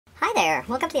Hi there,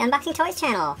 welcome to the Unboxing Toys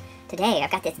channel. Today I've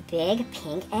got this big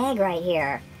pink egg right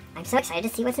here. I'm so excited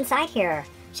to see what's inside here.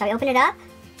 Shall we open it up?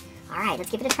 Alright, let's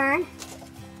give it a turn.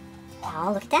 Oh,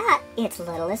 look at that. It's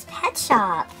Littlest Pet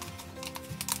Shop.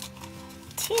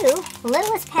 Two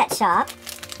Littlest Pet Shop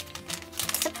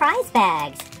surprise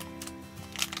bags.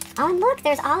 Oh, and look,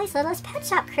 there's all these Littlest Pet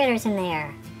Shop critters in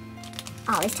there.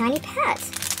 All these tiny pets.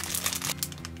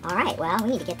 Alright, well,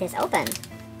 we need to get this open.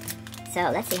 So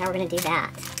let's see how we're going to do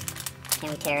that. Can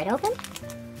we tear it open?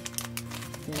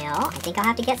 No, I think I'll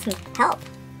have to get some help.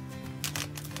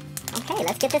 Okay,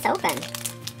 let's get this open.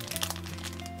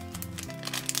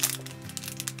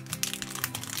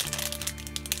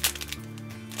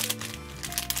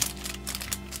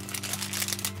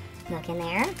 Look in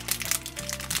there.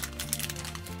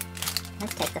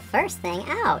 Let's take the first thing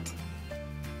out.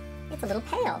 It's a little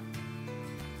pail.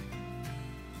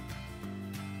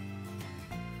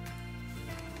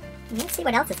 Let's see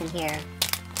what else is in here.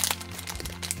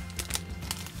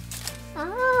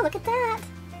 Oh, look at that.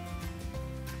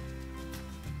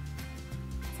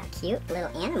 It's a cute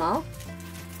little animal.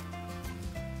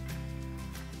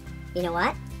 You know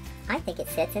what? I think it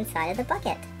sits inside of the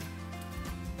bucket.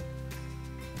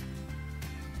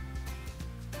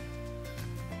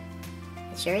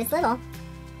 It sure is little.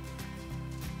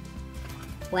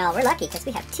 Well, we're lucky because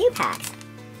we have 2 packs.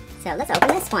 So let's open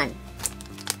this one.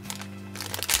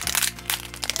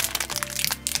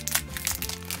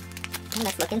 And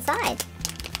let's look inside.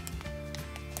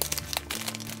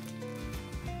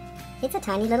 It's a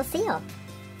tiny little seal.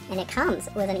 And it comes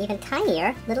with an even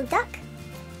tinier little duck.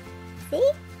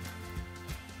 See?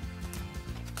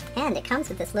 And it comes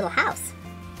with this little house.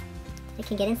 It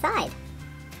can get inside.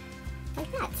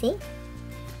 Like that, see?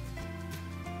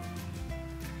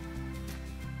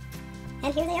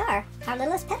 And here they are, our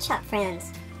Littlest Pet Shop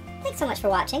friends. Thanks so much for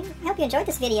watching. I hope you enjoyed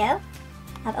this video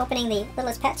of opening the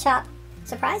Littlest Pet Shop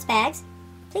surprise bags.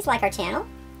 Please like our channel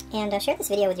and share this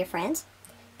video with your friends.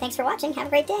 Thanks for watching. Have a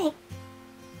great day.